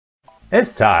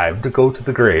It's time to go to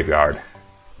the graveyard.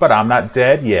 But I'm not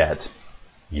dead yet.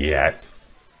 Yet.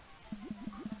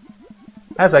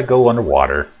 As I go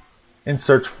underwater, in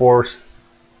search for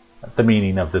the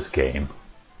meaning of this game.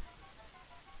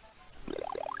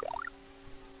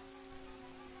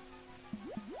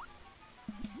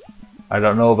 I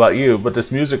don't know about you, but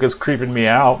this music is creeping me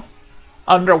out.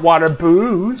 Underwater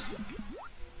boos!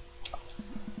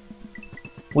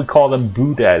 We call them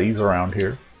boo daddies around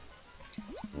here.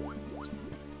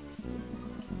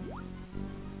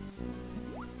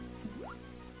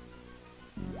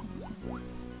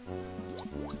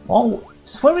 Well,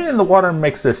 swimming in the water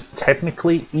makes this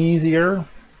technically easier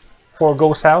for a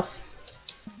ghost house.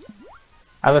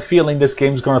 I have a feeling this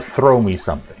game's gonna throw me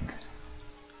something.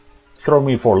 Throw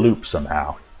me for a loop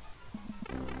somehow.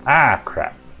 Ah,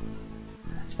 crap.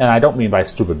 And I don't mean by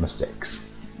stupid mistakes.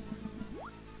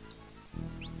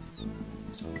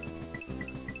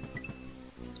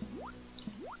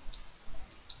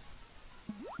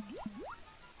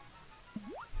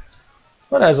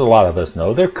 But as a lot of us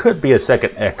know, there could be a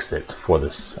second exit for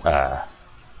this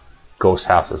ghost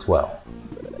house as well.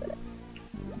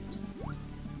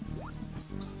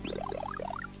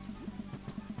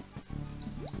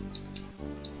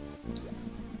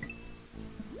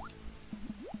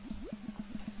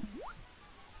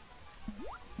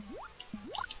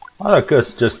 Well, that could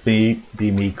just be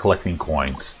me collecting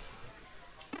coins.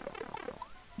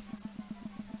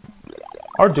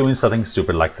 Or doing something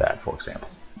stupid like that, for example.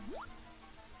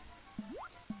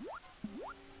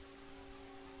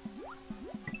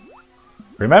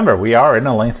 Remember, we are in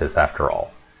Atlantis after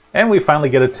all. And we finally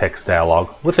get a text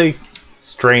dialogue with a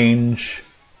strange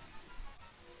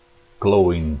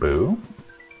glowing boo.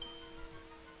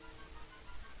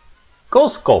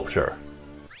 Ghost sculpture.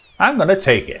 I'm gonna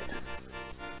take it.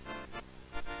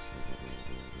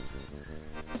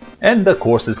 And the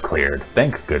course is cleared,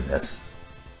 thank goodness.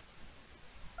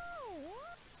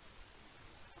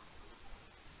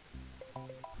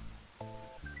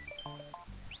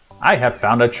 I have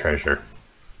found a treasure.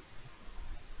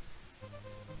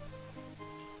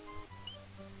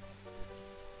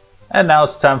 And now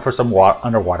it's time for some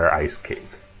underwater ice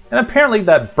cave. And apparently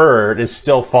that bird is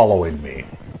still following me.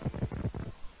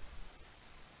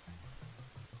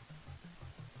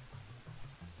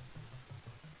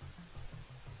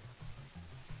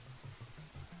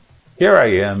 Here I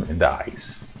am in the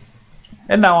ice.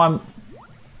 And now I'm...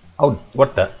 Oh,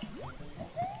 what the...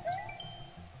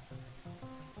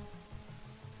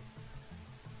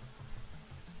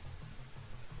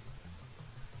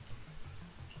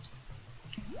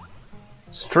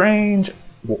 Strange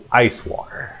ice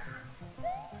water.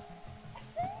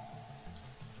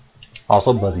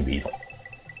 Also Buzzy Beetle.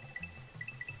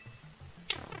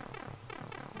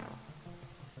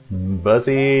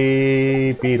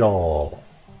 Buzzy Beetle.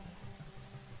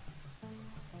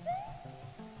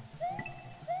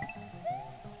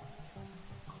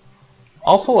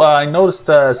 Also, I noticed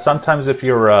sometimes if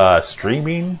you're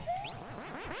streaming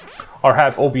or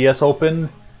have OBS open,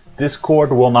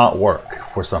 Discord will not work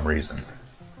for some reason.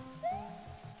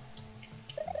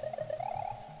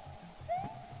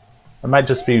 It might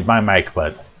just be my mic,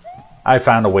 but I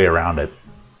found a way around it.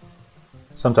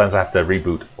 Sometimes I have to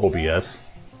reboot OBS.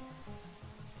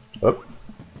 Oh,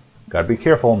 gotta be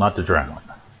careful not to drown.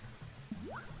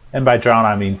 And by drown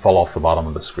I mean fall off the bottom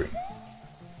of the screen.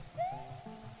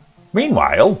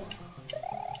 Meanwhile,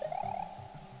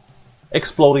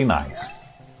 exploding ice.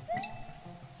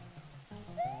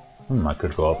 I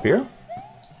could go up here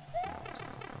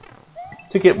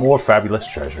to get more fabulous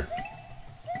treasure.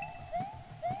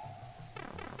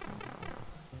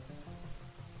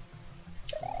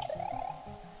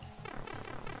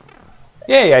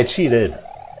 Yay, I cheated.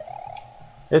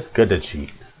 It's good to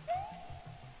cheat.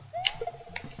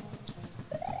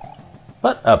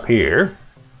 But up here,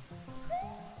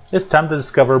 it's time to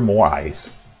discover more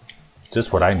ice.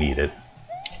 Just what I needed.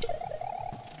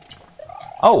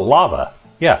 Oh, lava.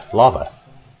 Yeah, lava.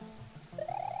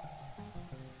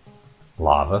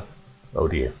 Lava? Oh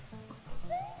dear.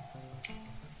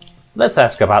 Let's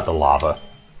ask about the lava.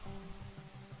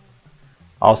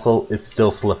 Also, it's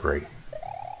still slippery.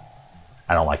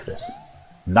 I don't like this.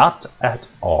 Not at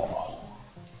all.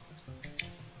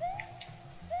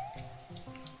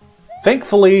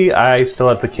 Thankfully, I still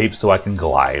have the cape so I can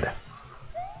glide,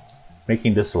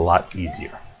 making this a lot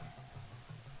easier.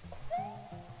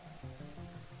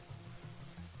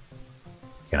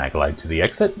 Can I glide to the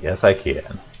exit? Yes, I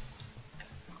can.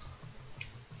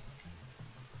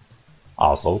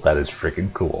 Also, that is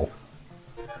freaking cool.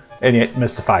 And yet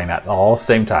mystifying at all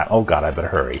same time. Oh god, I better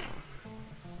hurry.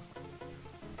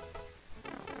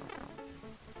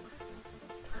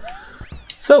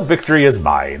 So victory is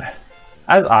mine,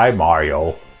 as I,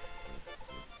 Mario,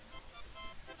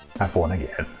 have won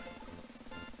again.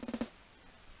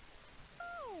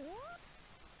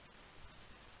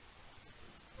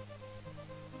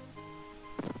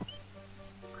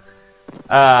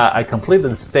 I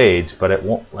completed the stage, but it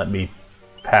won't let me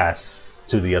pass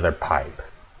to the other pipe.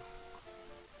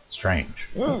 Strange.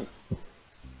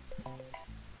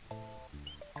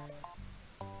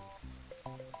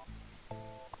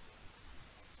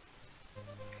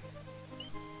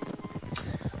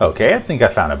 Okay, I think I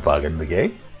found a bug in the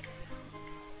game.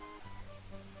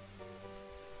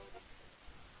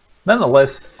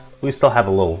 Nonetheless, we still have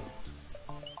a little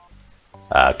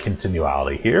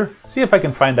continuality here. See if I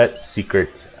can find that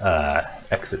secret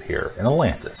exit here in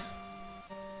Atlantis.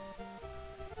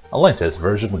 Atlantis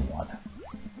version 1.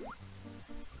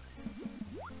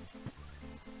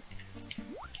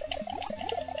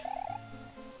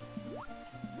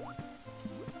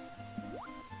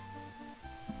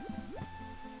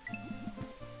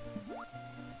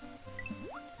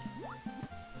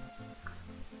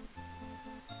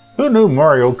 Who knew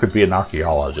Mario could be an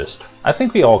archaeologist? I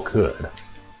think we all could.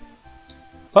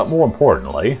 But more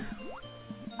importantly,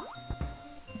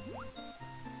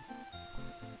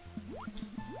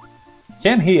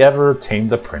 can he ever tame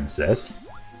the princess?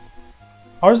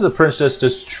 Or is the princess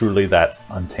just truly that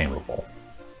untamable?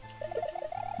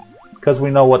 Because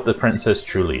we know what the princess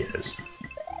truly is.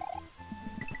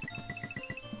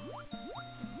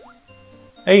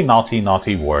 A naughty,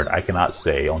 naughty word I cannot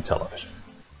say on television.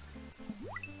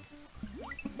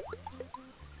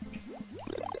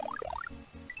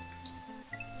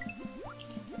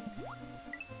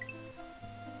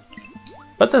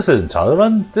 But this isn't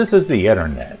television, this is the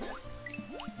internet.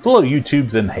 Full of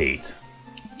YouTubes and hate.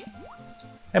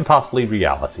 And possibly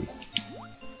reality.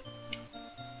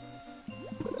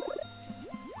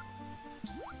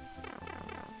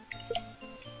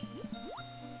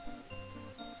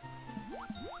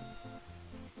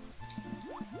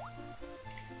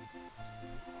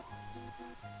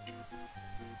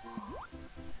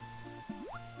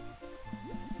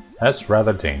 That's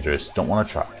rather dangerous, don't want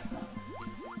to try it.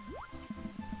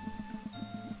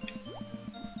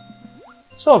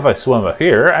 So if I swim up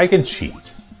here, I can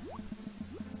cheat.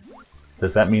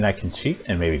 Does that mean I can cheat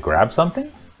and maybe grab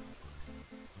something?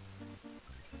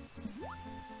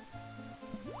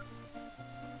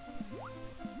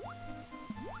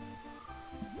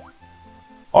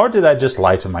 Or did I just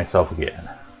lie to myself again?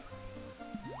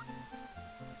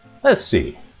 Let's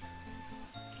see.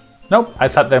 Nope, I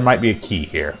thought there might be a key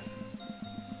here.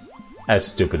 As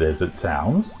stupid as it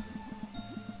sounds.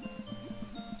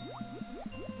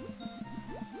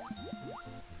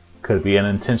 Could be an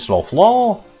intentional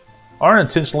flaw, or an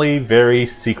intentionally very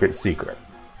secret secret.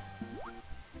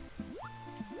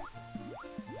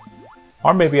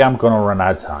 Or maybe I'm gonna run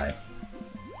out of time.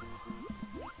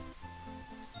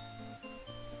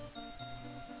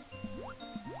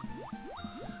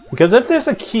 Because if there's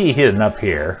a key hidden up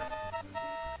here,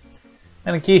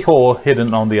 and a keyhole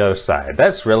hidden on the other side,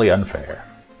 that's really unfair.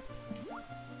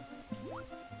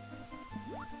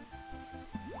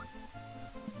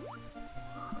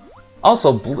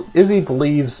 Also, Izzy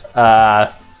believes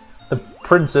the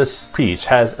Princess Peach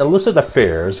has illicit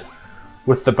affairs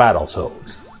with the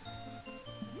Battletoads.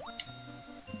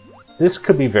 This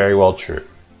could be very well true.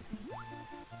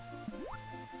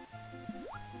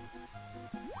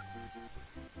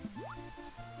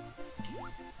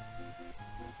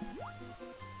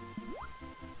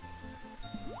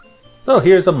 So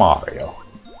here's a Mario,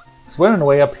 swimming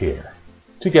away up here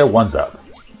to get ones up.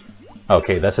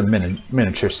 Okay, that's a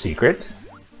miniature secret,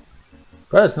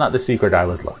 but it's not the secret I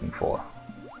was looking for.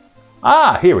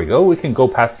 Ah, here we go, we can go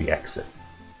past the exit.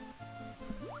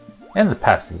 And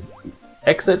past the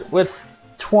exit with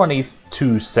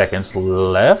 22 seconds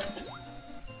left.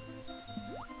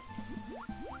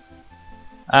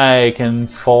 I can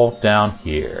fall down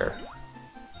here.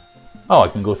 Oh, I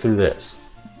can go through this.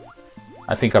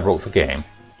 I think I broke the game.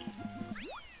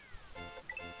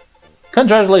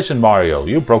 Congratulations, Mario,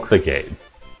 you broke the game.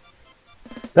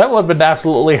 That would have been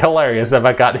absolutely hilarious if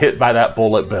I got hit by that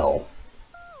bullet bill.